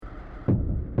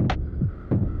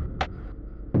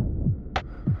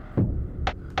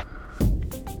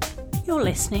You're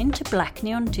listening to Black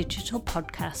Neon Digital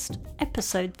Podcast,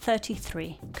 episode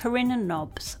 33, KARINNA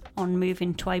NOBBS, on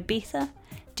moving to Ibiza,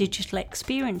 digital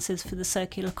experiences for the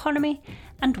circular economy,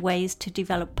 and ways to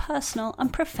develop personal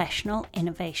and professional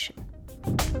innovation.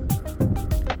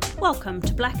 Welcome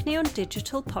to Black Neon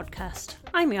Digital Podcast.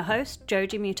 I'm your host,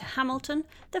 Jodie Muter-Hamilton,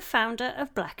 the founder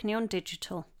of Black Neon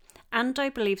Digital, and I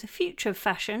believe the future of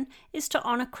fashion is to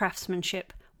honour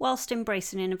craftsmanship whilst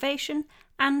embracing innovation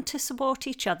and to support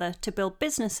each other to build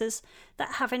businesses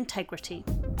that have integrity.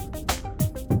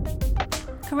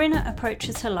 KARINNA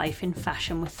approaches her life in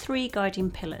fashion with three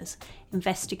guiding pillars: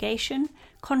 investigation,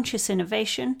 conscious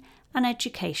innovation, and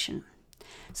education.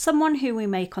 Someone who we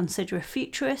may consider a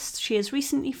futurist, she has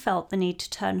recently felt the need to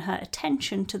turn her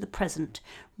attention to the present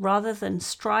rather than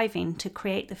striving to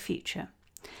create the future.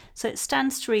 So it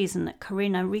stands to reason that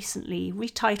KARINNA recently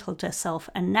retitled herself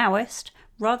a nowist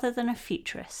rather than a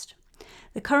futurist.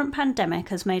 The current pandemic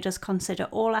has made us consider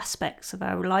all aspects of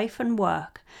our life and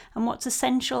work and what's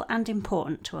essential and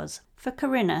important to us. For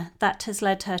KARINNA, that has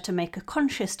led her to make a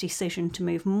conscious decision to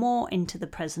move more into the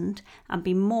present and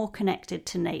be more connected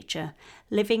to nature,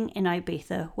 living in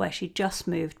Ibiza, where she just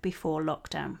moved before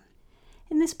lockdown.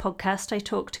 In this podcast, I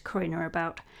talk to KARINNA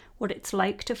about what it's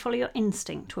like to follow your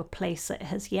instinct to a place that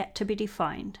has yet to be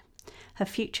defined, her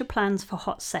future plans for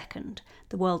Hot Second,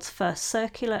 the world's first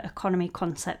circular economy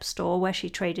concept store where she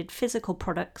traded physical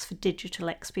products for digital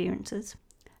experiences,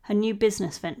 her new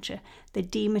business venture, The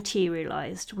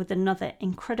Dematerialized, with another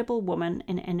incredible woman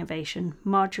in innovation,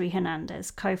 Marjorie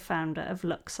Hernandez, co-founder of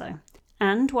Luxo,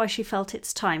 and why she felt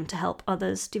it's time to help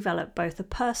others develop both a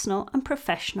personal and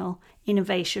professional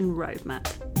innovation roadmap.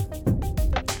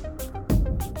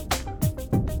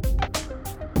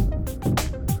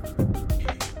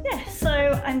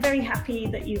 So I'm very happy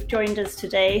that you've joined us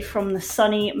today from the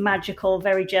sunny, magical,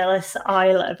 very jealous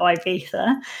Isle of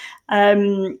Ibiza.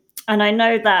 And I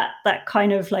know that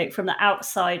kind of like from the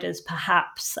outside is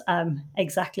perhaps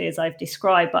exactly as I've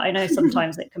described, but I know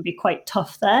sometimes it can be quite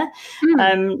tough there.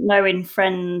 Knowing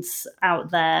friends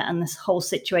out there and this whole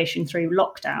situation through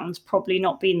lockdowns probably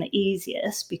not been the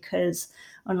easiest because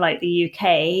unlike the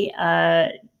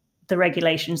UK, the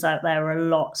regulations out there are a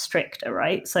lot stricter,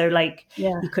 right? So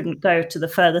you couldn't go to the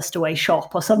furthest away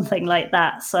shop or something like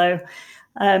that. So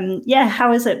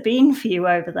how has it been for you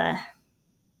over there?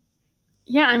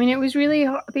 Yeah, I mean, it was really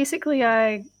basically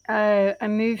I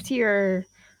moved here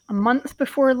a month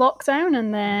before lockdown,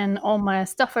 and then all my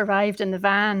stuff arrived in the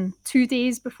van 2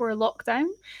 days before lockdown.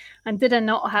 And did I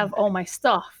not have all my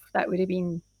stuff, that would have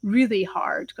been really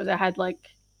hard because I had I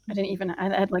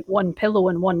had one pillow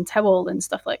and one towel and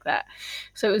stuff like that.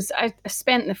 So I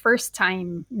spent the first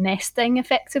time nesting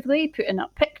effectively, putting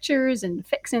up pictures and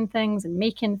fixing things and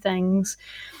making things.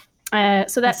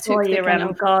 So that took the around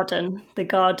the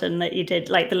garden that you did,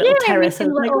 like the little terrace.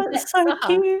 And that's so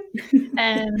cute.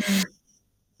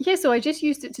 So I just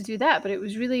used it to do that, but it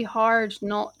was really hard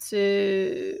not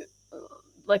to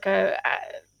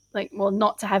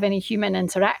not to have any human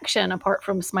interaction apart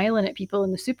from smiling at people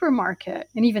in the supermarket.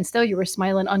 And even still, you were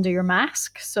smiling under your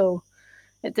mask, so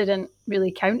it didn't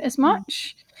really count as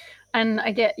much. And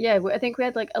I think we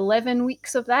had 11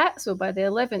 weeks of that. So by the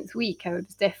 11th week, I was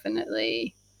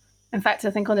definitely, in fact,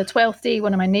 I think on the 12th day,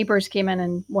 one of my neighbours came in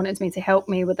and wanted me to help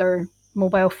me with her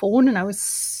mobile phone, and I was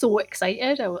so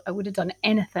excited. I would have done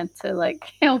anything to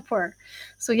help her.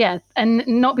 So and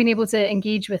not being able to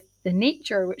engage with the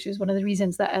nature, which is one of the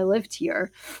reasons that I lived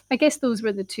here. I guess those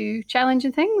were the two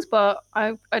challenging things, but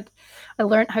I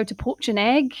learned how to poach an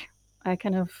egg. I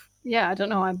don't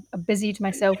know, I busied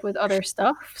myself with other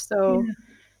stuff. So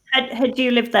Had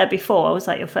you lived there before? Was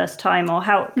that your first time, or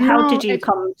how did you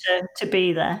come to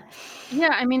be there?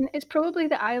 Yeah, I mean, it's probably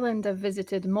the island I've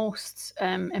visited most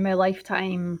in my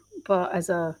lifetime, but as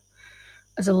a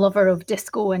lover of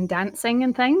disco and dancing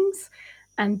and things.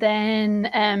 And then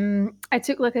I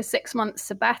took a 6-month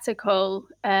sabbatical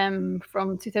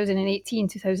from 2018,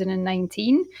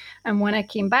 2019. And when I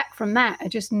came back from that, I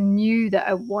just knew that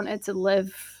I wanted to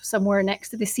live somewhere next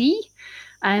to the sea.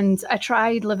 And I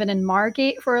tried living in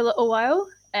Margate for a little while,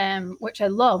 which I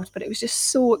loved, but it was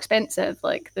just so expensive,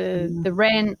 the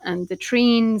rent and the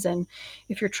trains. And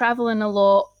if you're traveling a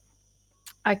lot,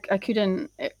 I couldn't,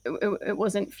 it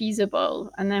wasn't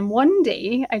feasible. And then one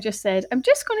day I just said, I'm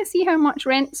just going to see how much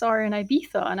rents are in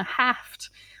Ibiza. And I halved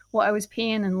what I was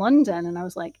paying in London. And I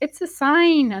was like, it's a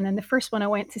sign. And then the first one I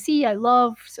went to see, I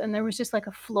loved, and there was just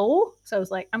a flow. So I was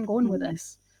like, I'm going with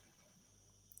this.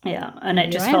 Yeah. And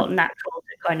it just felt natural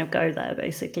to kind of go there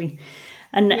basically.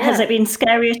 And has it been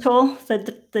scary at all,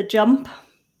 the jump?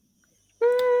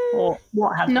 Or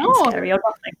what has been scary or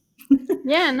nothing?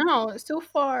 Yeah, no, so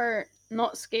far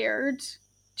not scared.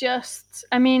 Just,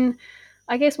 I mean,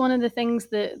 I guess one of the things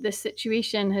that this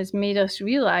situation has made us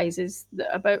realize is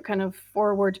that about kind of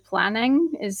forward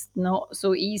planning is not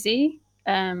so easy,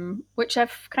 which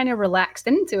I've kind of relaxed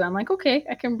into. I'm like, okay,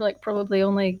 I can like probably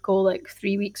only go like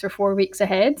 3 weeks or 4 weeks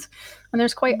ahead, and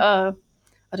there's quite a,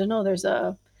 I don't know, there's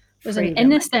an Freedom, I guess.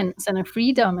 innocence and a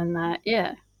freedom in that,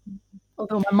 yeah.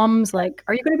 Although my mum's like,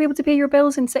 "Are you going to be able to pay your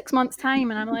bills in 6 months' time?"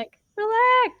 And I'm like,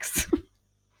 "Relax,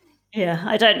 Yeah,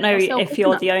 I don't know I'll sell if you're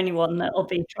coconuts." the only one that'll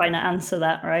be trying to answer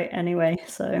that, right? Anyway,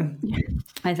 so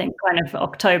I think kind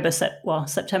of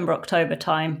September, October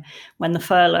time, when the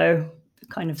furlough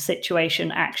kind of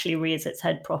situation actually rears its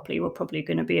head properly, we're probably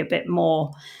going to be a bit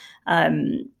more,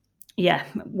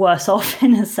 worse off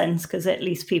in a sense, because at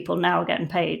least people now are getting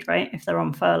paid, right? If they're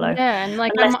on furlough, Yeah, and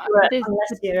like unless I'm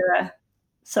you're,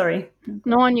 sorry.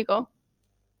 no, on you go.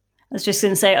 I was just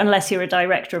going to say, unless you're a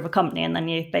director of a company and then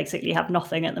you basically have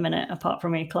nothing at the minute apart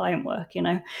from your client work, you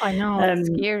know. I know it's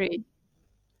scary.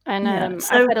 And Yeah. I've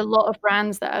So had a lot of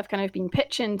brands that I've kind of been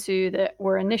pitching to that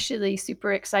were initially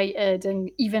super excited, and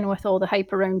even with all the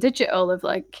hype around digital, of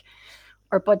like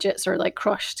our budgets are like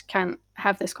crushed, can't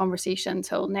have this conversation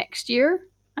till next year.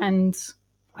 And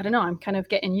I don't know, I'm kind of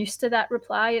getting used to that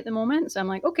reply at the moment. So I'm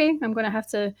like, okay, I'm going to have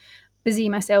to busy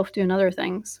myself doing other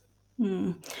things.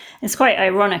 it's quite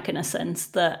ironic in a sense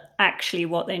that actually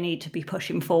what they need to be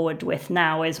pushing forward with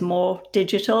now is more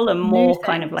digital and New more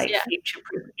kind of things, like yeah. future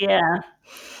proof. Yeah.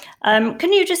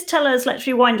 Can you just tell us, let's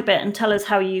rewind a bit and tell us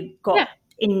how you Yeah. got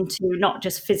into not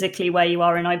just physically where you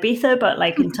are in Ibiza, but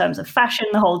like in terms of fashion,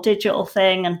 the whole digital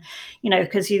thing. And, you know,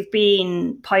 because you've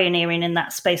been pioneering in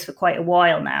that space for quite a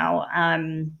while now,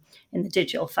 in the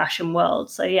digital fashion world.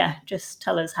 So yeah, just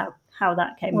tell us how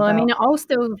that came Well, I mean, about. it all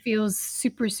still feels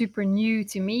super, super new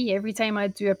to me. Every time I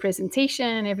do a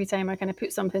presentation, every time I kind of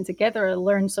put something together, I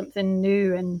learn something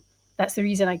new. And that's the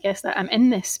reason I guess that I'm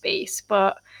in this space.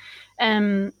 But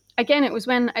again, it was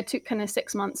when I took kind of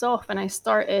 6 months off and I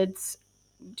started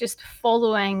just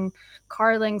following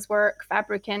Carling's work,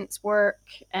 Fabricant's work.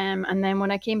 And then when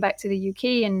I came back to the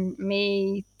UK in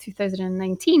May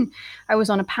 2019, I was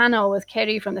on a panel with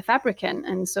Kerry from the Fabricant.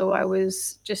 And so I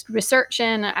was just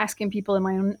researching, asking people in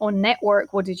my own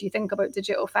network, what did you think about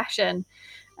digital fashion?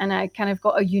 And I kind of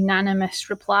got a unanimous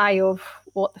reply of,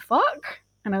 what the fuck?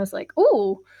 And I was like,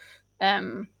 oh,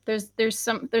 there's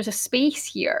a space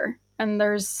here, and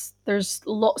there's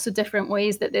lots of different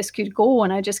ways that this could go,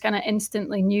 and I just kind of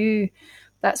instantly knew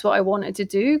that's what I wanted to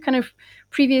do. Kind of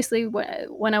previously,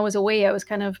 when I was away, I was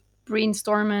kind of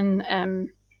brainstorming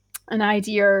an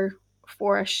idea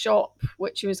for a shop,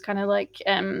 which was kind of like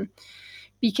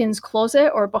Beacon's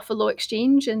Closet or Buffalo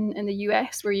Exchange in the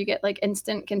US, where you get like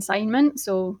instant consignment.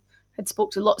 So I'd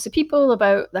spoke to lots of people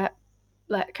about that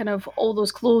kind of all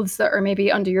those clothes that are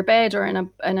maybe under your bed or in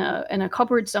a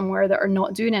cupboard somewhere that are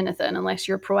not doing anything unless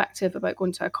you're proactive about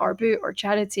going to a car boot or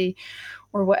charity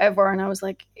or whatever. And I was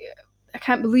like, I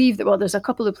can't believe that. Well, there's a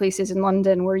couple of places in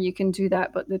London where you can do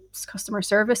that, but the customer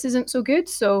service isn't so good.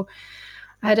 So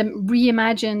I had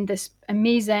reimagined this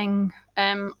amazing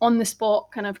on the spot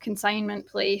kind of consignment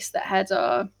place that had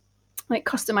like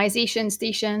customization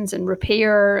stations and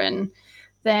repair. And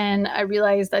then I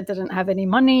realized I didn't have any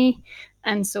money.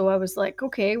 And so I was like,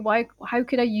 okay, how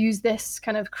could I use this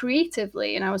kind of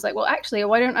creatively? And I was like, well, actually,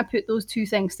 why don't I put those two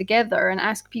things together and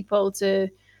ask people to,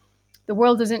 the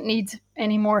world doesn't need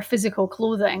any more physical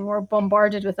clothing. We're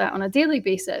bombarded with that on a daily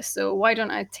basis. So why don't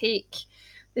I take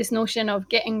this notion of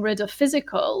getting rid of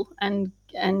physical and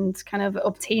kind of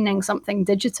obtaining something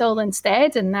digital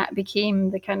instead? And that became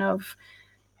the kind of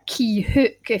key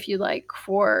hook, if you like,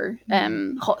 for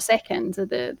Hot Second,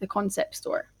 the concept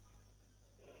store.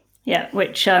 Yeah,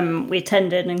 which we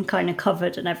attended and kind of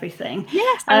covered and everything.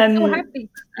 Yes, I'm so happy.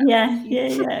 Yeah,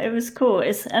 it was cool.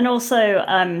 And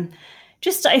also,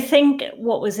 just I think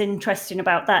what was interesting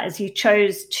about that is you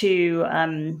chose to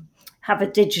have a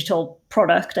digital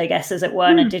product, I guess, as it were,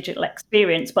 and a digital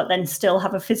experience, but then still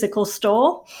have a physical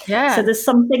store. So Yeah. there's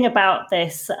something about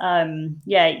this,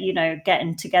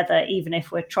 getting together, even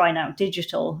if we're trying out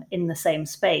digital in the same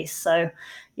space. So,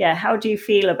 yeah, how do you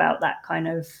feel about that kind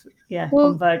of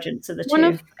Well, convergence of the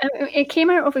two? it came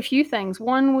out of a few things.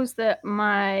 One was that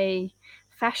my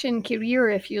fashion career,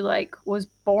 if you like, was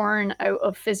born out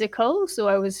of physical. So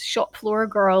I was shop floor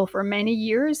girl for many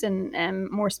years, and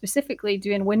more specifically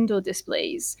doing window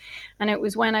displays. And it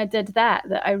was when I did that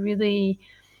I really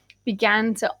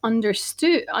began to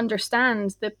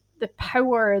understand the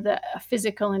power that a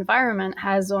physical environment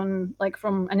has on, like,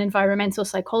 from an environmental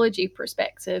psychology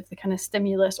perspective, the kind of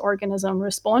stimulus organism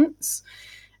response.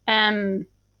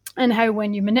 and how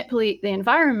when you manipulate the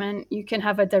environment, you can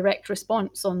have a direct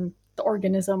response on the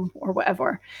organism or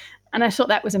whatever. And I thought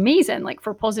that was amazing, like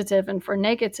for positive and for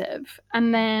negative.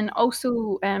 And then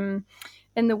also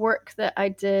in the work that I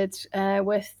did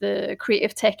with the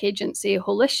creative tech agency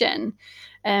Holition,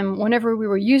 whenever we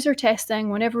were user testing,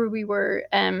 whenever we were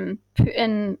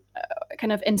putting,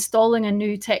 kind of installing a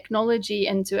new technology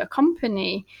into a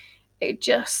company,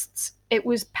 it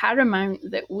was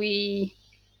paramount that we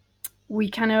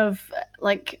kind of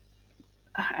like,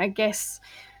 I guess,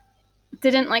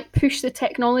 didn't like push the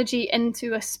technology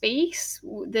into a space.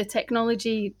 The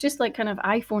technology, just like kind of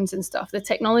iPhones and stuff, the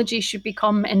technology should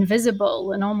become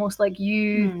invisible and almost like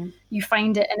you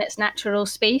find it in its natural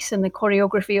space and the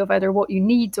choreography of either what you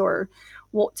need or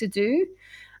what to do.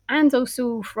 And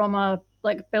also from a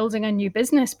like building a new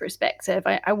business perspective,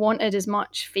 I wanted as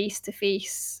much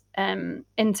face-to-face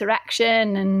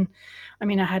interaction. And I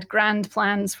mean, I had grand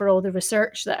plans for all the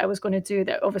research that I was going to do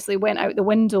that obviously went out the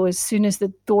window as soon as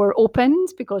the door opened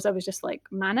because I was just like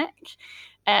manic.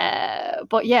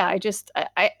 But yeah,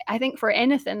 I think for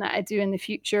anything that I do in the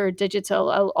future digital,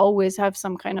 I'll always have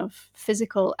some kind of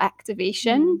physical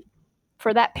activation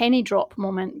for that penny drop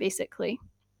moment, basically.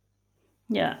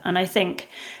 Yeah, and I think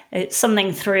it's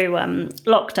something through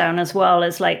lockdown as well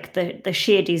as like the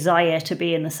sheer desire to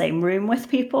be in the same room with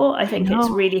people. I think it's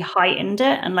really heightened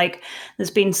it. And like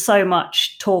there's been so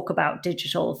much talk about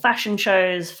digital fashion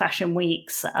shows, fashion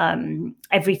weeks,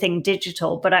 everything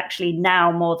digital. But actually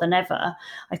now more than ever,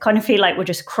 I kind of feel like we're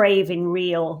just craving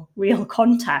real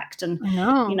contact. And,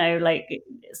 you know, like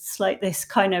it's like this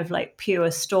kind of like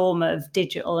pure storm of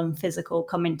digital and physical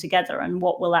coming together. And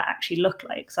what will that actually look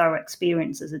like? So our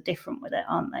experiences are different with it,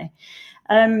 aren't they?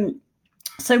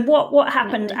 So what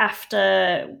happened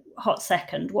after Hot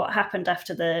Second? What happened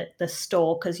after the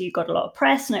store? Because you got a lot of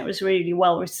press and it was really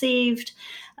well received.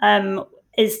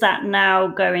 Is that now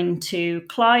going to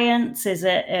clients? Is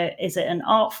it an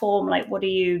art form? Like, what are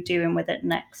you doing with it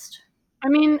next? I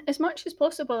mean, as much as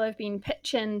possible, I've been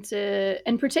pitching to,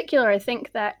 in particular, I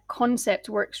think that concept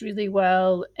works really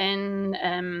well in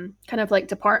kind of like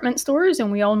department stores.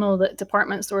 And we all know that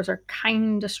department stores are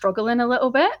kind of struggling a little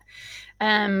bit.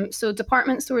 So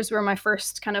department stores were my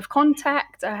first kind of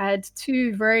contact. I had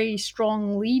two very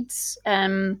strong leads,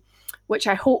 which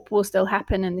I hope will still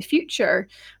happen in the future,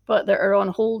 but that are on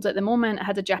hold at the moment. I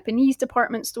had a Japanese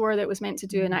department store that was meant to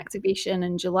do an activation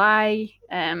in July.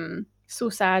 So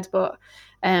sad, but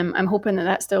I'm hoping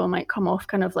that still might come off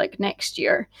kind of like next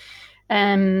year.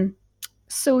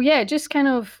 So yeah, just kind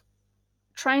of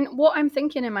trying. What I'm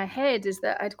thinking in my head is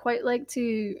that I'd quite like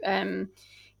to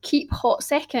keep Hot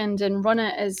Second and run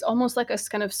it as almost like a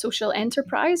kind of social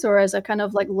enterprise or as a kind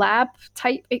of like lab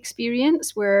type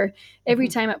experience where every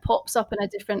time it pops up in a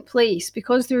different place,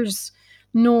 because there's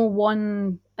no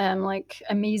one like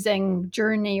amazing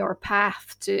journey or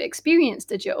path to experience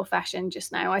digital fashion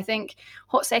just now. I think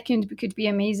Hot Second could be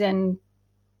amazing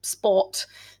spot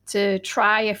to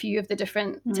try a few of the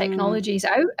different technologies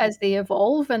out as they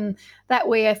evolve. And that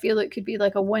way I feel it could be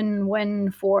like a win-win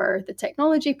for the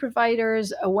technology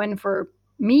providers, a win for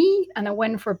me, and a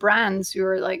win for brands who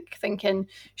are like thinking,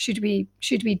 should we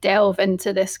delve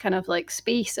into this kind of like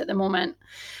space at the moment?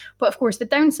 But of course the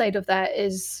downside of that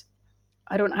is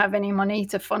I don't have any money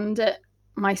to fund it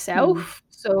myself.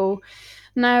 So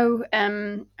now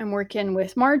I'm working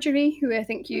with Marjorie, who I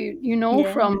think you know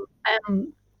from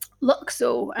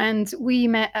Luxo, and we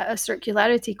met at a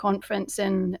circularity conference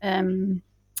in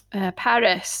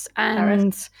Paris.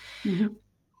 And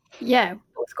yeah,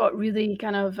 both got really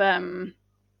kind of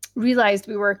realized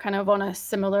we were kind of on a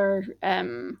similar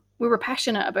we were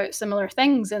passionate about similar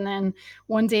things. And then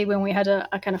one day when we had a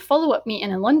kind of follow-up meeting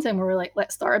in London, we were like,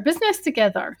 let's start a business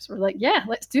together. So we're like, yeah,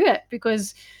 let's do it.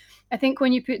 Because I think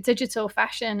when you put digital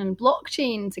fashion and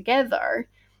blockchain together,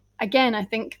 again, I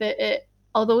think that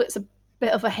although it's a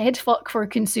bit of a head fuck for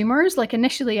consumers, like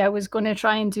initially I was going to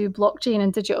try and do blockchain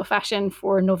and digital fashion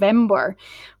for November,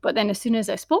 but then as soon as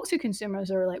I spoke to consumers,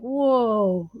 they were like,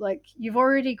 whoa, like you've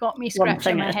already got me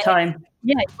scratching my head.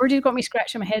 Yeah, you've already got me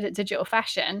scratching my head at digital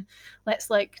fashion.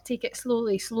 Let's like take it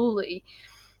slowly.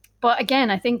 But again,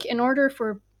 I think in order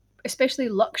for especially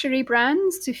luxury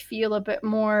brands to feel a bit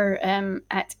more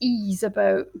at ease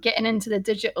about getting into the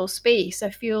digital space, I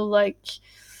feel like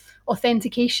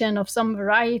authentication of some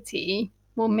variety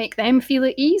will make them feel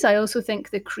at ease. I also think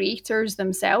the creators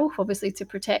themselves, obviously to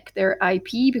protect their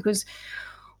IP, because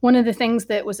one of the things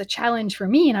that was a challenge for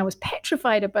me and I was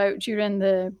petrified about during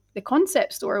the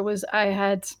concept store was I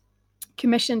had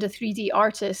commissioned a 3D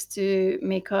artist to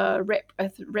make a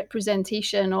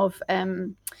representation of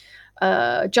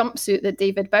a jumpsuit that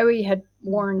David Bowie had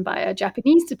worn by a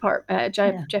Japanese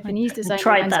Japanese designer. I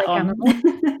tried that on.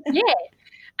 Yeah.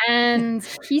 And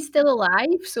he's still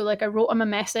alive. So like I wrote him a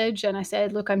message and I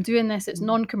said, look, I'm doing this. It's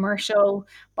non-commercial,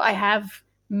 but I have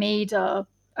made a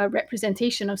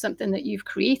representation of something that you've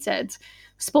created.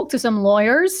 Spoke to some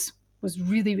lawyers, was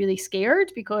really, really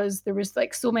scared because there was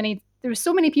so many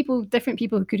people, different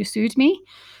people who could have sued me.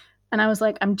 And I was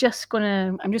like, I'm just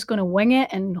gonna wing it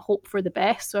and hope for the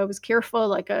best. So I was careful,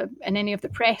 like in any of the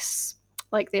press,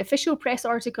 like the official press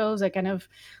articles, I kind of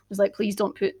was like, please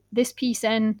don't put this piece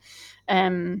in.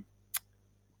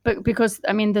 But because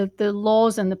I mean the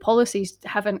laws and the policies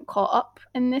haven't caught up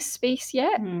in this space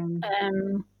yet. And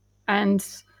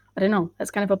I don't know,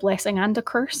 it's kind of a blessing and a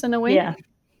curse in a way.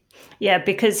 Yeah,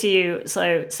 because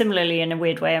so similarly, in a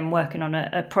weird way, I'm working on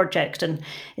a project and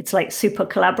it's like super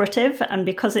collaborative. And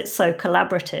because it's so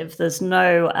collaborative, there's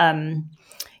no,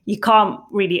 you can't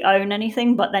really own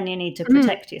anything, but then you need to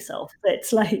protect yourself.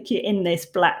 It's like you're in this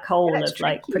black hole of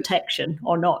like protection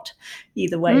or not,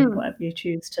 either way, whatever you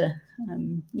choose to.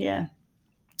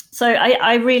 So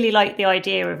I really like the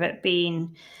idea of it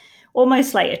being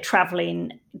almost like a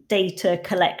traveling data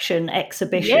collection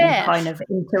exhibition kind of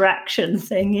interaction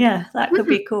thing. Yeah, that could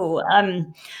be cool.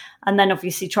 And then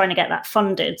obviously trying to get that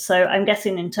funded. So I'm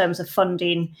guessing in terms of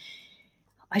funding,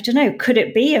 I don't know, could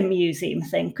it be a museum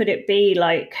thing? Could it be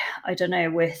like, I don't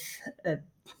know, with a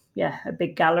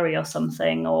big gallery or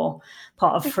something, or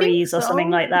part of Frieze or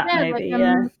something like that, maybe?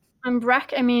 I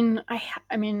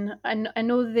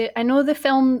know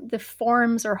the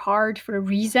forms are hard for a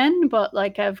reason, but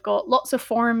like I've got lots of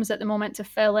forms at the moment to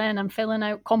fill in. I'm filling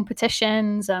out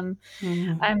competitions. I'm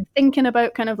thinking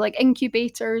about kind of like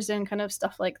incubators and kind of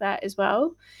stuff like that as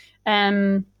well.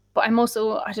 But I'm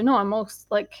also, I don't know, I'm also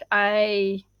like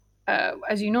as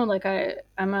you know, like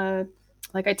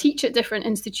I teach at different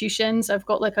institutions. I've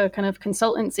got like a kind of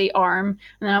consultancy arm,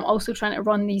 and then I'm also trying to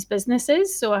run these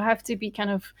businesses. So I have to be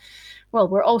kind of, well,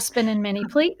 we're all spinning many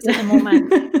plates at the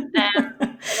moment.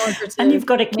 And you've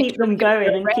got to keep them going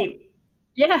and keep,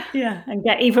 and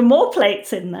get even more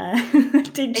plates in there.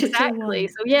 Exactly.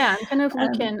 So yeah, I'm kind of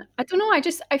looking, I don't know,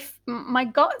 my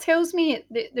gut tells me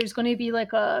there's going to be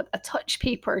like a touch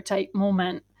paper type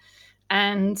moment.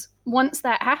 And once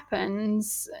that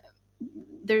happens,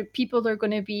 people are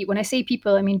going to be, when I say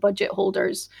people, I mean budget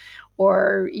holders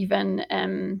or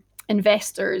even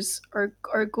investors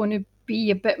are going to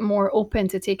be a bit more open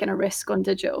to taking a risk on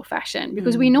digital fashion,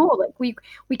 because we know like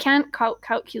we can't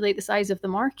calculate the size of the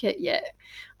market yet.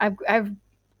 I've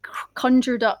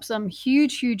conjured up some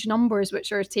huge numbers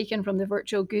which are taken from the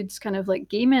virtual goods kind of like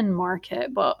gaming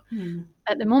market, but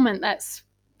at the moment that's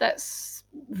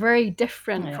very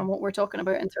different from what we're talking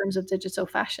about in terms of digital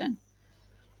fashion.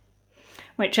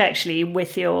 Which actually,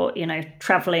 with your,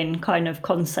 traveling kind of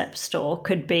concept store,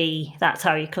 could be, that's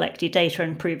how you collect your data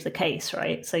and prove the case,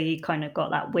 right? So you kind of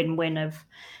got that win-win of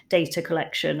data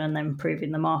collection and then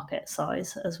proving the market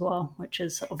size as well, which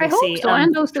is obviously I hope so.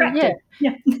 And also, attractive.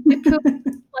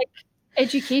 Like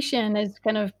education has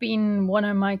kind of been one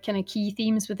of my kind of key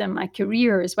themes within my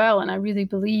career as well. And I really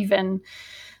believe in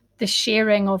the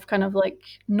sharing of kind of like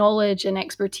knowledge and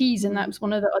expertise. And that was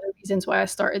one of the other reasons why I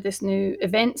started this new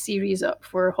event series up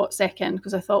for Hot Second,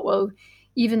 because I thought, well,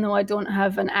 even though I don't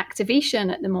have an activation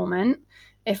at the moment,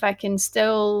 if I can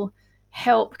still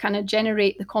help kind of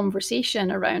generate the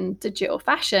conversation around digital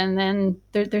fashion, then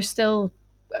there's still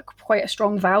quite a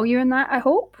strong value in that, I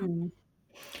hope.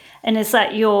 And is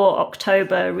that your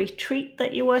October retreat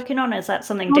that you're working on? Is that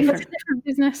something different? That's a different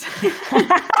business.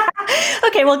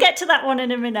 Okay, we'll get to that one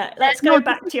in a minute. Let's go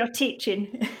back to your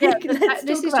teaching. Yeah, Let's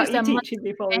talk about your teaching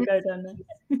before we go down there.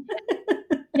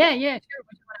 Yeah, sure.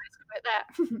 What do you want to ask about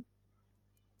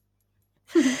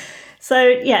that?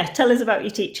 So, tell us about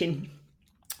your teaching.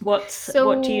 What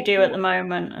do you do at the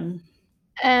moment?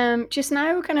 And just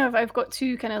now, kind of, I've got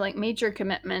two kind of like major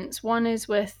commitments. One is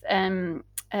with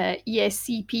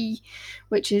ESCP,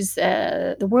 which is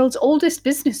the world's oldest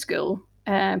business school,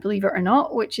 believe it or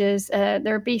not, which is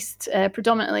they're based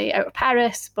predominantly out of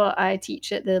Paris, but I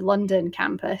teach at the London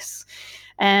campus.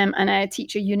 And I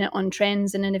teach a unit on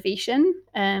trends and innovation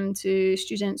to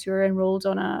students who are enrolled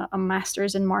on a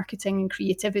master's in marketing and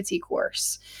creativity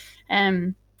course.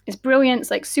 It's brilliant.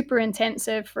 It's like super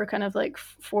intensive for kind of like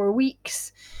 4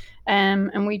 weeks.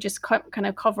 And we just kind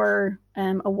of cover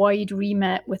a wide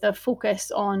remit with a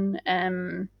focus on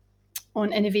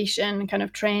innovation and kind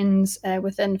of trends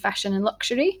within fashion and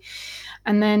luxury.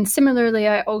 And then similarly,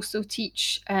 I also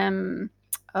teach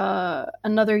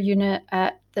another unit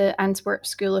at the Antwerp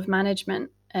School of Management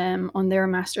on their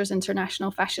Masters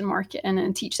International Fashion Marketing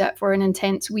and teach that for an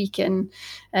intense week in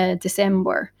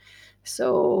December.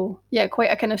 So yeah,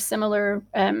 quite a kind of similar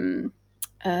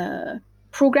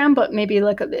program, but maybe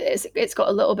like it's got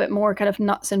a little bit more kind of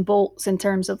nuts and bolts in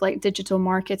terms of like digital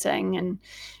marketing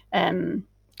and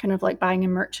kind of like buying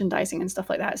and merchandising and stuff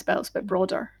like that. It's a bit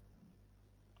broader.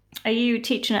 Are you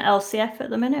teaching at LCF at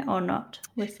the minute or not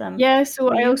with them? Yeah, so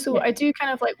I do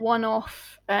kind of like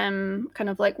one-off kind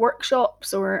of like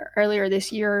workshops, or earlier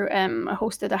this year I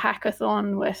hosted a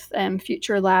hackathon with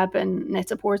Future Lab and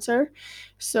Net-a-Porter.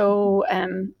 So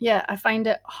yeah, I find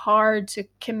it hard to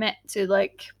commit to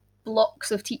like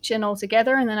blocks of teaching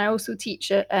altogether. And then I also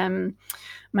teach at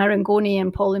Marangoni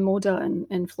and Polymoda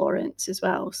in Florence as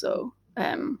well. So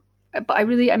but I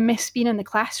miss being in the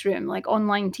classroom. Like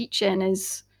online teaching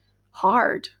is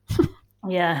hard.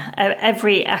 Yeah,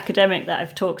 every academic that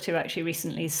I've talked to actually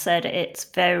recently said it's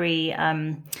very,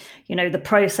 the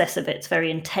process of it's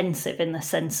very intensive in the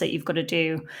sense that you've got to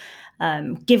do,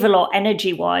 give a lot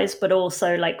energy wise, but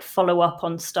also like follow up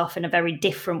on stuff in a very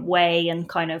different way. And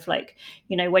kind of like,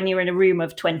 when you're in a room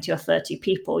of 20 or 30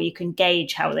 people, you can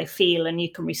gauge how they feel and you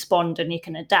can respond and you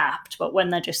can adapt. But when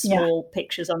they're just small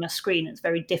pictures on a screen, it's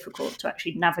very difficult to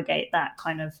actually navigate that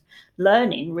kind of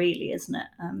learning, really, isn't it?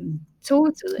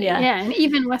 Totally. Yeah. And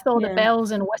even with all the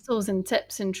bells and whistles and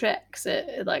tips and tricks,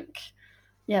 it like,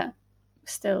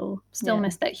 still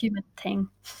miss that human thing.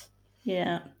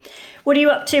 Yeah. What are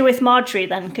you up to with Marjorie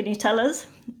then? Can you tell us?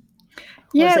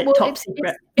 Yeah, it's still pretty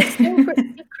secret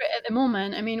at the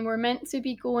moment. I mean, we're meant to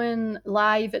be going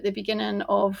live at the beginning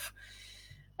of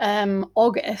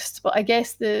August, but I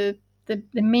guess the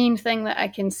main thing that I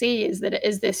can say is that it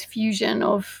is this fusion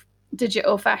of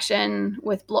digital fashion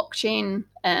with blockchain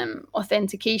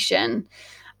authentication,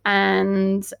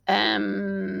 and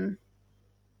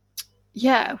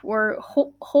we're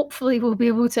hopefully we'll be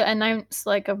able to announce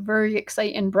like a very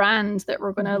exciting brand that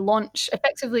we're going to launch.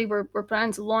 Effectively, we're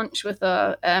planning to launch with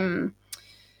a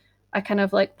kind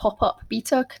of like pop-up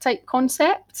beta type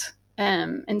concept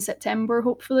in September,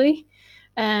 hopefully.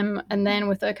 And then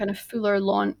with a kind of fuller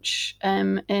launch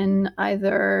in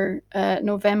either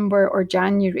November or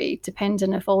January,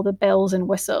 depending if all the bells and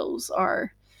whistles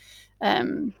are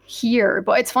here.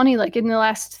 But it's funny, like in the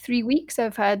last 3 weeks,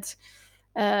 I've had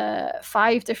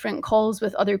 5 different calls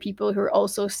with other people who are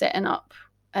also setting up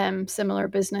similar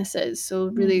businesses. So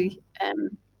really,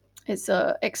 it's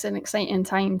an exciting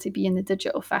time to be in the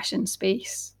digital fashion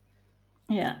space.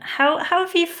 Yeah. How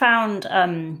have you found?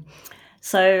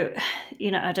 So,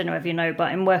 I don't know if you know, but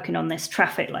I'm working on this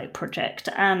traffic light project,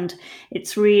 and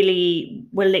we're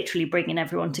literally bringing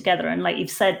everyone together. And like you've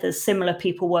said, there's similar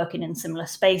people working in similar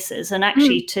spaces, and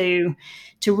actually to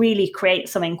really create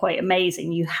something quite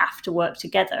amazing, you have to work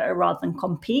together rather than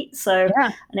compete. So,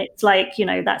 and it's like,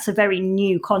 that's a very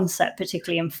new concept,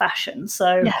 particularly in fashion.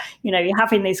 So, you're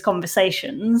having these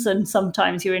conversations and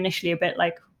sometimes you're initially a bit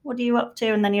like, what are you up to?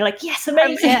 And then you're like, yes,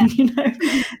 amazing,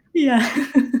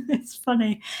 It's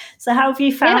funny. So how have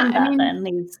you found that then?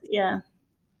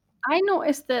 I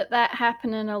noticed that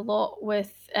happening a lot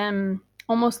with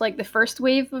almost like the first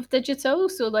wave of digital,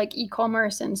 so like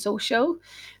e-commerce and social,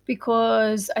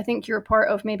 because I think you're part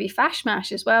of maybe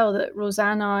Fashmash as well, that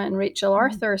Rosanna and Rachel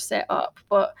Arthur set up.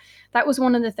 But that was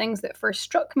one of the things that first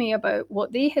struck me about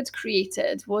what they had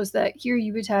created, was that here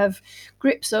you would have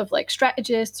groups of like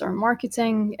strategists or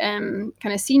marketing kind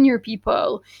of senior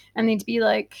people, and they'd be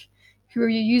like, who are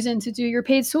you using to do your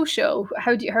paid social?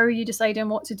 How are you deciding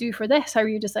what to do for this? How are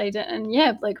you deciding? And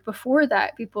like before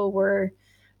that, people were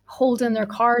holding their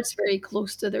cards very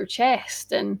close to their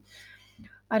chest. And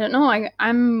I don't know,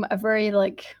 I'm a very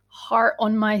like heart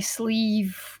on my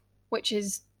sleeve, which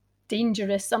is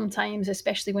dangerous sometimes,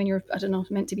 especially when you're, I don't know,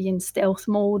 meant to be in stealth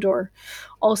mode or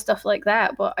all stuff like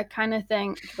that. But I kind of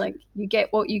think like you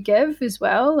get what you give as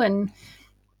well. And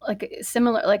like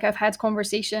similar, like I've had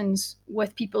conversations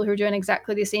with people who are doing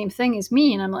exactly the same thing as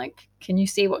me, and I'm like, can you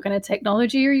say what kind of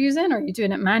technology you're using? Are you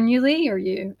doing it manually?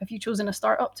 Have you chosen a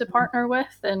startup to partner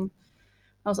with? And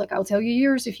I was like, I'll tell you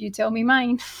yours if you tell me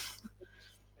mine.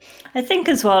 I think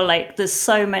as well, like there's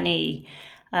so many,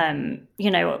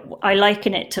 I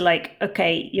liken it to like,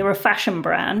 okay, you're a fashion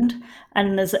brand,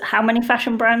 and there's how many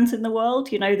fashion brands in the world?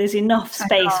 There's enough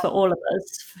space for all of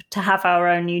us to have our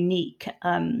own unique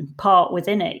part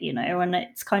within it, and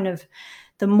it's kind of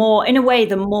the more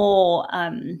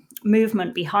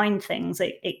movement behind things,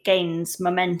 it gains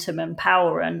momentum and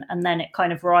power, and then it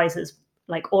kind of rises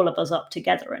like all of us up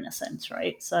together in a sense,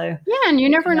 right? So yeah, and you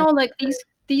never know, like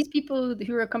these people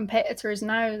who are competitors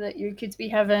now that you could be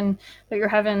having, that you're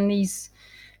having these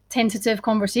tentative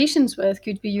conversations with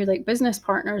could be your like business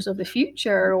partners of the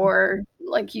future, or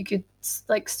like you could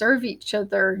like serve each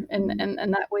other in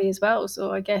that way as well.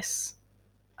 So I guess,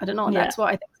 I don't know, that's what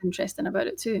I think is interesting about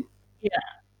it too. Yeah.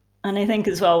 And I think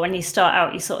as well, when you start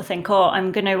out, you sort of think, oh,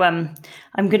 I'm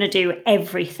gonna do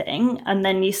everything, and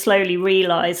then you slowly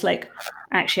realize, like,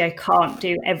 actually, I can't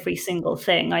do every single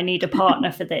thing. I need a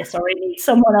partner for this, or I need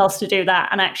someone else to do that.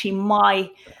 And actually, my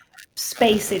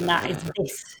space in that is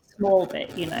this small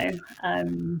bit, you know.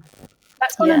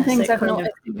 That's one of the things I've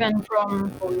noticed even from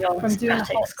doing a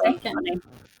hot second.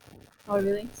 Oh,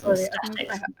 really? Sorry,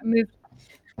 I moved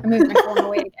my phone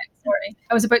away again. Sorry,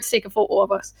 I was about to take a photo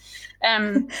of us.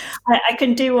 I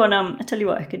can do one. I tell you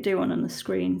what, I could do one on the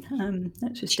screen.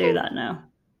 Let's just do that now.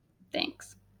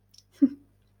 Thanks.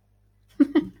 There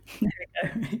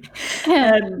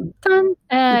we go.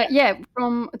 Yeah,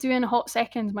 from doing a hot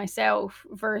second myself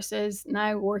versus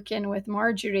now working with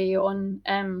Marjorie on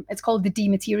it's called the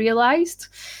Dematerialized.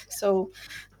 So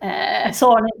I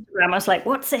saw on Instagram, I was like,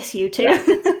 what's this, you two?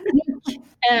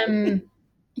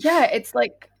 Yeah, it's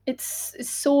like it's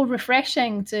so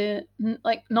refreshing to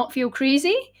like not feel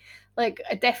crazy. Like,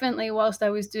 I definitely, whilst I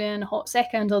was doing hot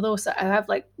second, although I have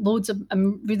like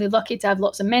I'm really lucky to have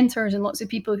lots of mentors and lots of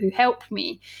people who help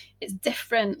me, it's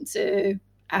different to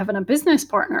having a business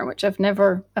partner, which I've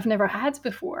never had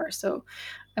before. So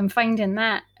I'm finding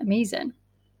that amazing.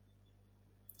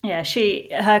 Yeah,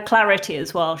 her clarity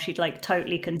as well. She like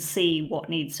totally can see what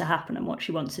needs to happen and what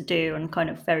she wants to do, and kind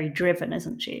of very driven,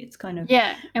 isn't she? It's kind of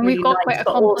and really we've got nice, quite a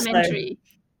complementary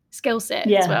skill set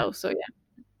as well. So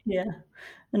yeah.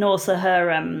 And also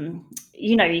her,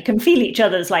 you know, you can feel each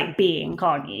other's like being,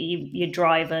 can't you? Your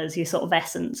drivers, your sort of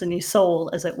essence and your soul,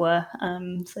 as it were.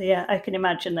 So yeah, I can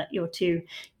imagine that you two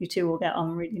will get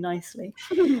on really nicely.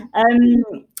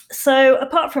 So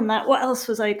apart from that, what else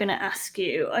was I going to ask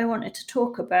you? I wanted to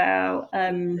talk about.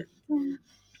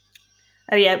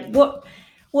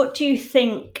 What do you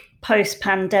think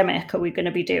post-pandemic are we going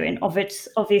to be doing?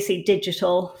 Obviously,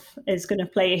 digital is going to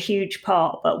play a huge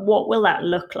part, but what will that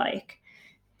look like?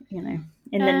 You know,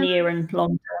 in the near and long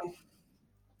term.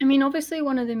 I mean, obviously,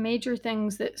 one of the major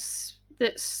things that's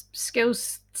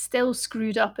skills still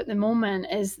screwed up at the moment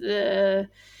is the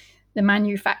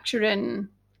manufacturing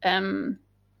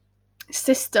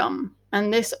system,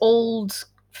 and this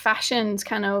old-fashioned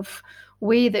kind of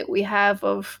way that we have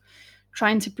of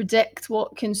trying to predict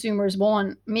what consumers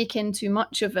want, making too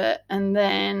much of it, and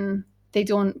then they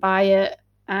don't buy it,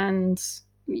 and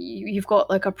you've got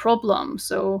like a problem.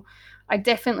 So I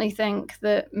definitely think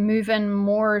that moving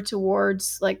more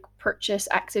towards like purchase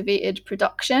activated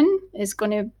production is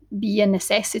going to be a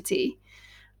necessity.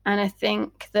 And I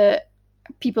think that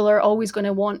people are always going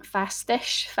to want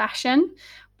fast-ish fashion,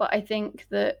 but I think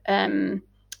that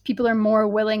people are more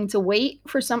willing to wait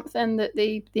for something that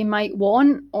they might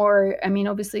want. Or, I mean,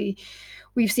 obviously,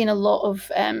 we've seen a lot of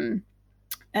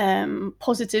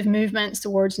positive movements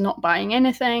towards not buying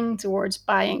anything, towards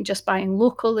buying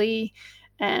locally,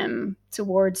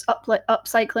 towards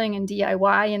upcycling and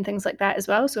DIY and things like that as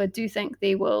well. So I do think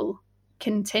they will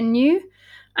continue.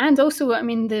 And also, I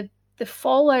mean, the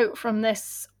fallout from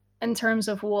this in terms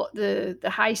of what the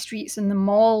high streets and the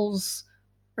malls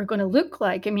are going to look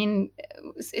like. I mean,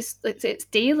 it's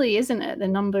daily, isn't it? The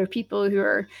number of people who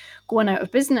are going out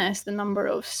of business, the number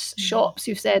of shops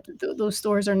who've said that those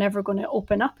stores are never going to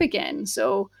open up again.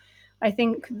 So I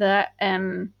think that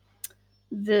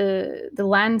the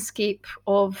landscape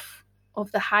of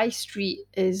the high street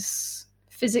is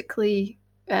physically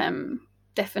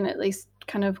definitely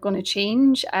kind of going to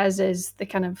change, as is the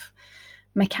kind of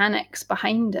mechanics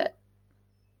behind it.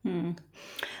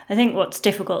 I think what's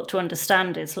difficult to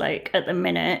understand is, like, at the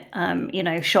minute, you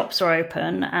know, shops are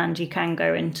open and you can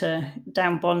go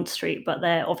down Bond Street, but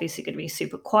they're obviously going to be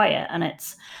super quiet. And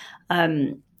it's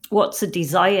what's a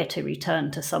desire to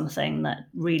return to something that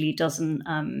really doesn't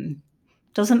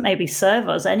maybe serve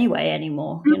us anyway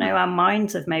anymore. Mm-hmm. You know, our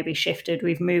minds have maybe shifted.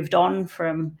 We've moved on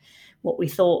from what we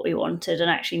thought we wanted, and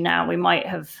actually now we might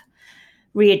have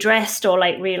readdressed or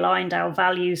like realigned our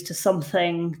values to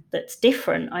something that's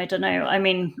different. I don't know. I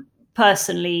mean,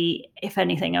 personally, if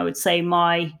anything, I would say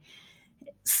my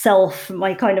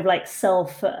kind of like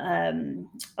self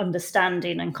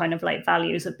understanding and kind of like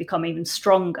values have become even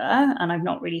stronger, and I've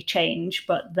not really changed,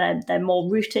 but they're more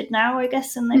rooted now, I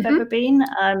guess, than they've ever been.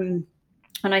 And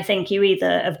I think you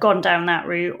either have gone down that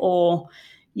route or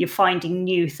you're finding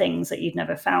new things that you've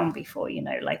never found before,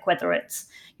 like whether it's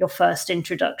your first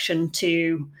introduction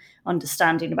to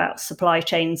understanding about supply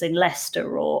chains in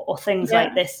Leicester or things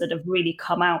like this that have really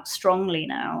come out strongly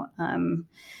now.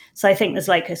 So I think there's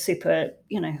like a super,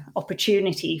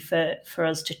 opportunity for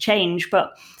us to change.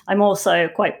 But I'm also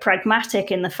quite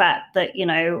pragmatic in the fact that,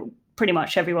 pretty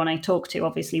much everyone I talk to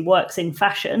obviously works in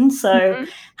fashion. So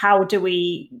how do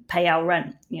we pay our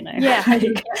rent, Yeah, how do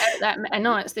we get out of that? I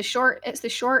know it's the short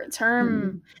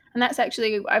term. And that's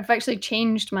I've actually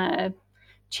changed my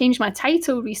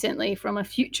title recently from a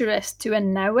futurist to a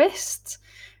nowist,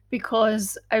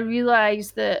 because I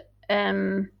realized that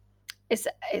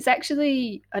it's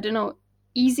actually, I don't know,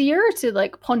 easier to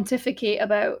like pontificate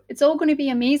about it's all going to be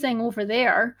amazing over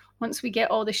there once we get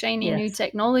all the shiny new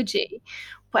technology.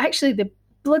 But actually the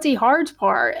bloody hard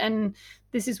part, and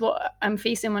this is what I'm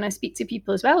facing when I speak to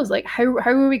people as well, is like how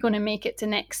are we going to make it to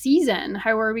next season?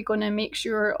 How are we going to make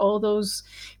sure all those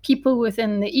people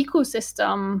within the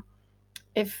ecosystem,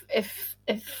 if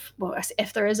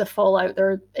there is a fallout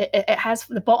there, it has,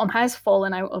 the bottom has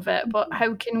fallen out of it, but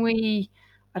how can we,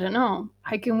 I don't know,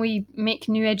 how can we make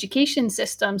new education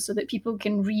systems so that people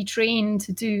can retrain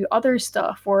to do other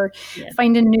stuff or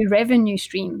finding new revenue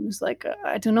streams? Like,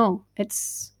 I don't know.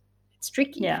 It's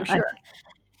tricky for sure.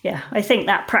 I think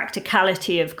that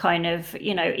practicality of kind of,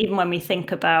 even when we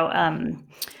think about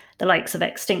the likes of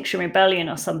Extinction Rebellion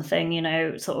or something,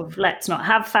 sort of let's not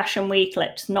have Fashion Week,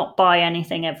 let's not buy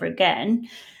anything ever again.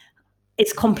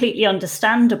 It's completely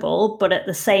understandable, but at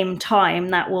the same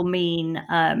time, that will mean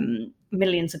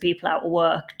millions of people out of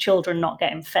work, children not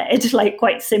getting fed, like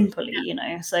quite simply,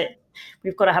 So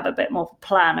we've got to have a bit more of a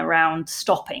plan around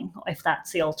stopping if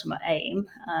that's the ultimate aim.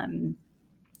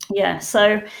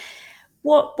 So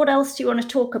what else do you want to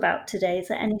talk about today? Is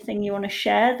there anything you want to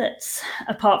share that's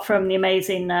apart from the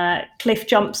amazing cliff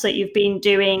jumps that you've been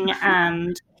doing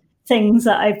and things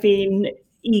that I've been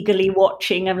eagerly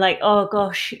watching? I'm like, oh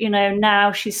gosh,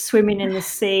 now she's swimming in the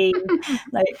sea.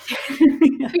 Like,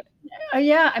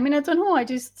 I mean, I don't know.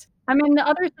 The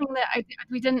other thing that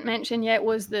we didn't mention yet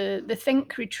was the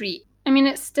Think retreat. I mean,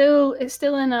 it's still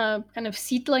in a kind of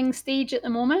seedling stage at the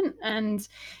moment, and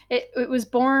it was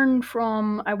born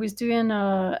from, I was doing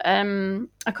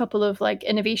a couple of like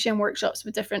innovation workshops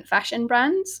with different fashion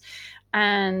brands,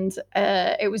 and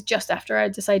it was just after I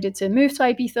decided to move to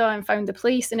Ibiza and found the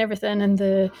place and everything, and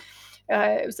it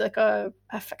was like a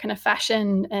kind of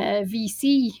fashion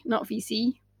VC, not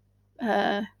VC.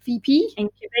 VP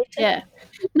incubator.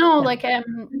 Like a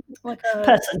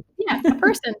person. A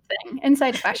person thing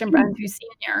inside a fashion brand who's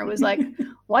senior was like,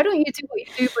 why don't you do what you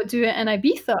do but do it in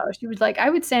Ibiza? She was like, I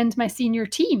would send my senior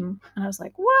team. And I was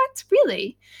like, what,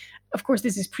 really? Of course,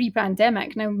 this is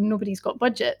pre-pandemic, now nobody's got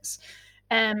budgets,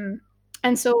 and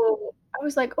so I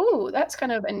was like, oh, that's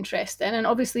kind of interesting. And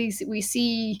obviously we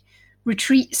see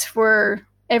retreats for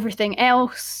everything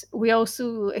else. We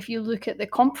also, if you look at the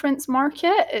conference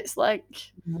market, it's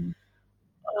like,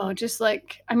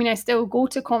 I still go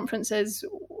to conferences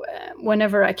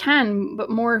whenever I can, but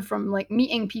more from like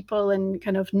meeting people and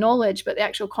kind of knowledge. But the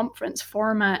actual conference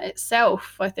format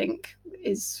itself, I think,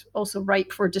 is also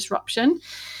ripe for disruption.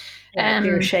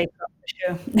 Your shape up for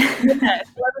sure. So I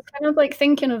was kind of like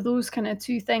thinking of those kind of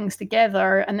two things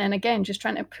together, and then again, just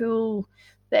trying to pull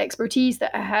the expertise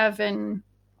that I have in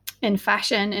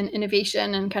fashion and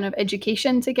innovation and kind of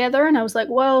education together. And I was like,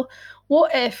 well,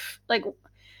 what if, like,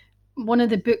 one of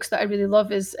the books that I really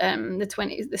love is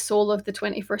The Soul of the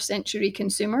 21st Century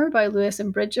Consumer by Lewis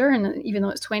and Bridger. And even though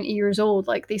it's 20 years old,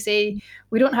 like they say,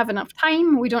 we don't have enough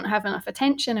time, we don't have enough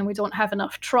attention, and we don't have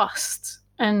enough trust.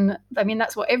 And I mean,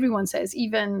 that's what everyone says,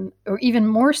 even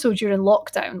more so during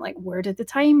lockdown. Like, where did the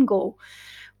time go?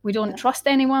 We don't trust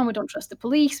anyone. We don't trust the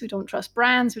police. We don't trust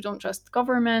brands. We don't trust the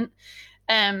government.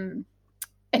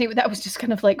 Anyway, that was just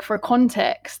kind of like for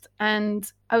context.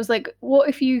 And I was like, what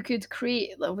if you could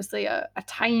create, obviously, a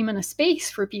time and a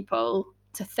space for people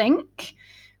to think?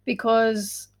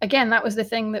 Because again, that was the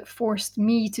thing that forced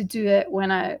me to do it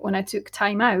when I took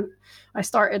time out. I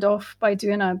started off by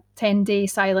doing a 10-day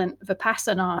silent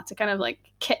Vipassana to kind of like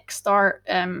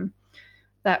kickstart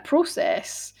that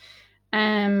process.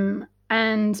 And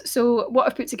so what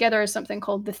I've put together is something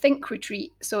called the Think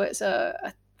Retreat. So it's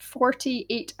a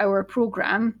 48-hour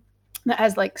program that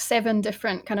has like 7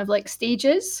 different kind of like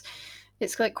stages.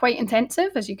 It's like quite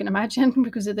intensive, as you can imagine,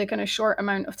 because of the kind of short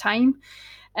amount of time.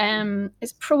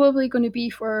 It's probably going to be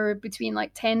for between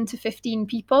like 10 to 15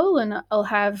 people, and I'll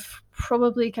have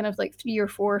probably kind of like 3 or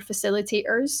 4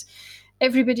 facilitators.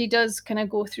 Everybody does kind of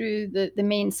go through the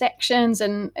main sections,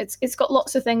 and it's got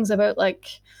lots of things about like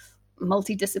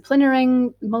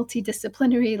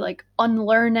multidisciplinary, like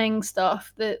unlearning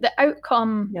stuff. The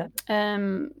outcome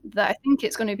that I think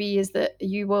it's going to be is that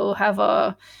you will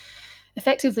have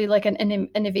effectively like an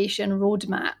innovation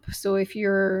roadmap. So if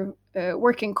you're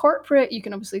working corporate, you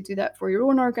can obviously do that for your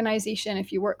own organization.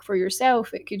 If you work for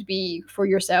yourself, it could be for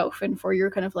yourself and for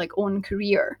your kind of like own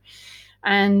career.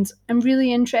 And I'm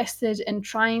really interested in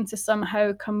trying to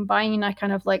somehow combine a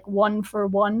kind of like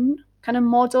 1-for-1 kind of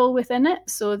model within it,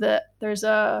 so that there's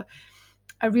a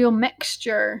real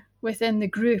mixture within the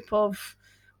group of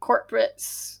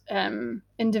corporates,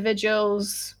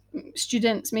 individuals,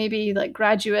 students, maybe like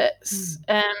graduates,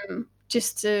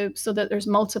 so that there's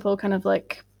multiple kind of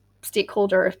like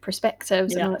stakeholder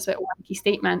perspectives. I know that's a bit wonky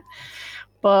statement,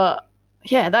 but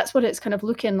yeah, that's what it's kind of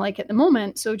looking like at the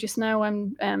moment. So just now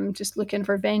I'm just looking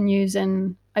for venues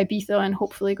in Ibiza, and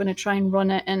hopefully going to try and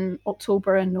run it in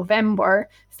October and November,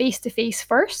 face-to-face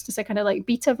first, as a kind of like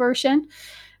beta version.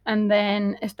 And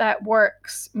then if that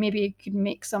works, maybe you could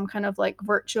make some kind of like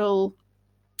virtual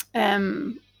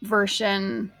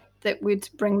version that would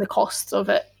bring the costs of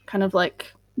it kind of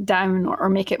like down, or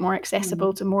make it more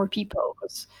accessible to more people,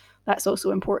 because that's also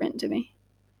important to me.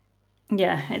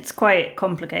 Yeah, it's quite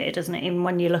complicated, isn't it? Even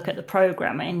when you look at the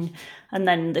programming and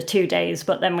then the 2 days,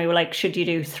 but then we were like, should you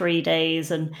do 3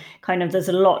 days? And kind of there's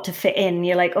a lot to fit in.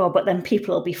 You're like, oh, but then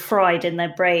people will be fried in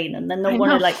their brain, and then they'll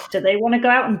want to like, do they want to go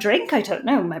out and drink? I don't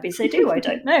know. Maybe they do. I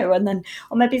don't know. And then,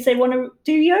 or maybe they want to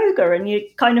do yoga, and you're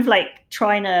kind of like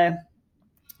trying to,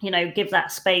 give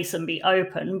that space and be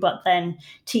open, but then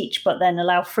teach, but then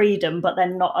allow freedom, but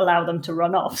then not allow them to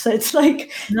run off. So it's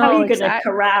like, how are you going to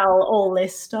corral all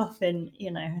this stuff in,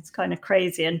 it's kind of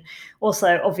crazy. And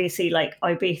also obviously like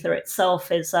Ibiza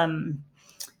itself is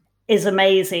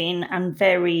amazing and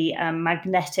very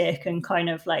magnetic, and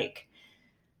kind of like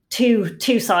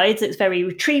two sides. It's very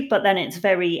retreat, but then it's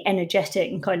very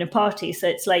energetic and kind of party. So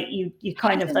it's like you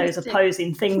kind of those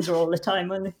opposing things are all the time.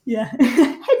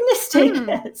 Hedonistic,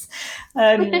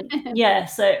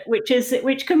 yes. So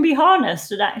which can be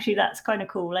harnessed, and actually that's kind of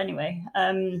cool anyway.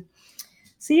 I'm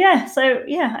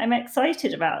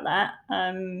excited about that.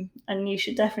 And you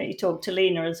should definitely talk to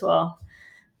Lena as well,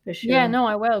 for sure. Yeah, no,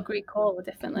 I will. Great call,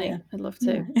 definitely. Yeah. I'd love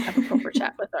to have a proper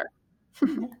chat with her.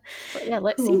 But yeah,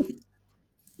 let's see.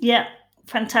 Yeah,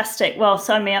 fantastic. Well,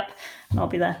 sign me up and I'll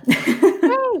be there.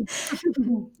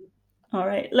 All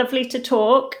right, lovely to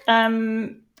talk. Are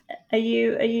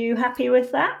you happy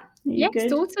with that? Yes, good?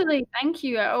 Totally. Thank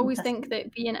you. I always think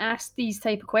that being asked these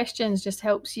type of questions just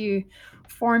helps you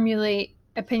formulate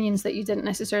opinions that you didn't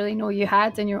necessarily know you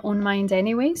had in your own mind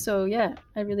anyway. So yeah,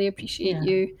 I really appreciate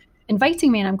you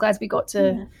inviting me, and I'm glad we got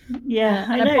to.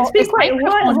 I know it's been quite a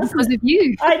while because of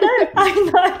you. I know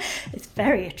it's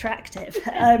very attractive.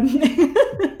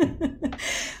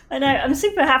 I know, I'm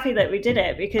super happy that we did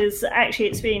it, because actually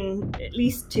it's been at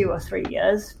least 2 or 3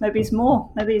 years, maybe it's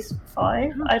more, maybe it's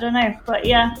 5, I don't know, but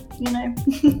yeah,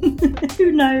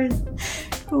 who knows.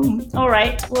 Cool. All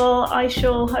right, well, I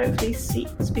shall hopefully speak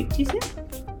to you soon.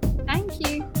 Thank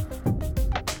you.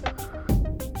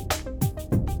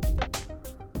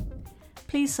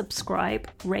 Please subscribe,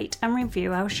 rate and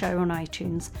review our show on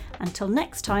iTunes. Until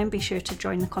next time, be sure to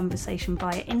join the conversation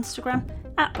via Instagram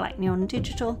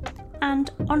 @BlackNeonDigital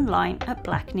and online at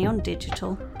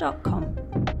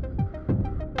blackneondigital.com.